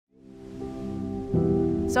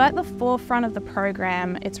So at the forefront of the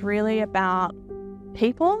program, it's really about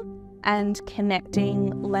people and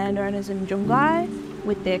connecting landowners in Jungai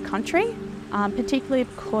with their country, particularly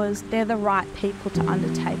because they're the right people to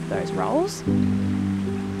undertake those roles.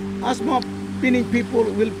 As more Pinning people,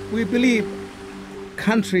 we believe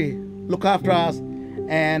country look after us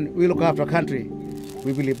and we look after country.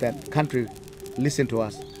 We believe that country listen to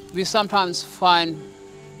us. We sometimes find,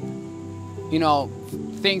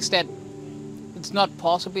 things that it's not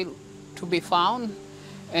possible to be found.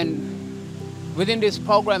 And within this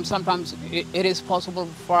program, sometimes it is possible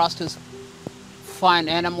for us to find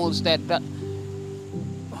animals that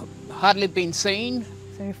hardly been seen.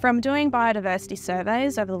 So from doing biodiversity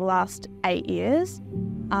surveys over the last 8 years,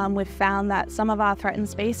 we've found that some of our threatened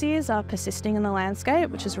species are persisting in the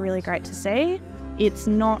landscape, which is really great to see. It's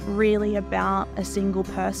not really about a single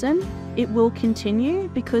person. It will continue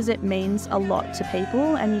because it means a lot to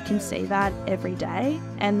people, and you can see that every day.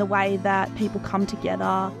 And the way that people come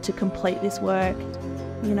together to complete this work,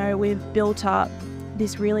 we've built up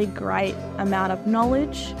this really great amount of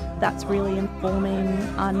knowledge that's really informing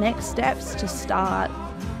our next steps to start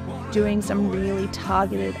doing some really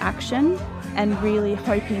targeted action and really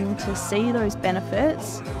hoping to see those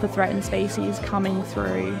benefits for threatened species coming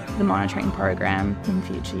through the monitoring program in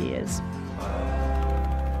future years.